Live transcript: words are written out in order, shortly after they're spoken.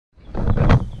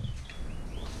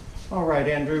All right,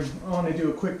 Andrew, I want to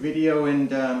do a quick video and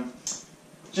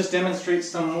just demonstrate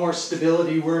some more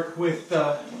stability work with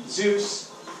Zeus.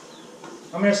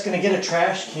 I'm just going to get a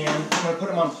trash can. I'm going to put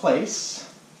him on place.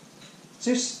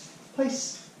 Zeus,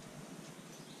 place.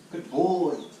 Good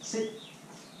boy. Sit.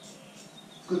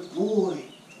 Good boy.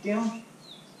 Down.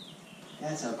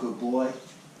 That's a good boy.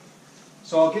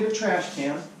 So I'll get a trash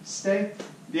can. Stay.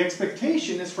 The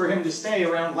expectation is for him to stay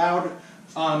around loud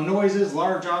noises,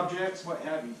 large objects, what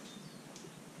have you.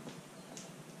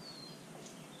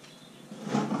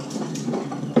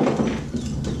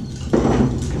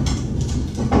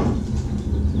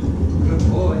 Good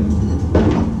boy.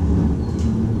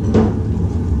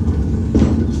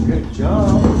 Good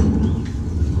job.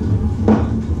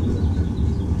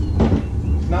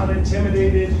 Not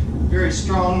intimidated, very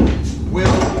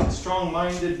strong-willed,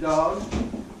 strong-minded dog,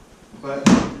 but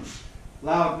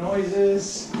loud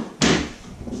noises.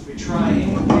 We try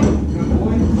anything. Good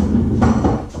boy.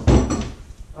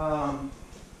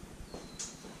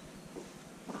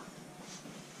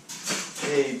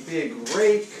 A big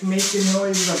rake making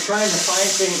noises. I'm trying to find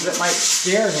things that might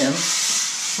scare him,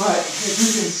 but as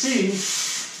you can see,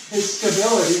 his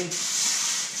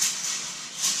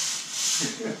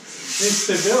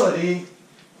stability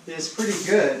is pretty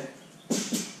good.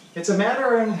 It's a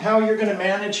matter of how you're going to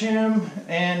manage him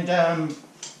and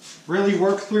really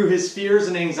work through his fears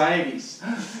and anxieties.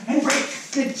 And break!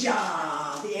 Good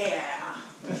job! Yeah!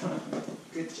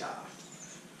 Good job.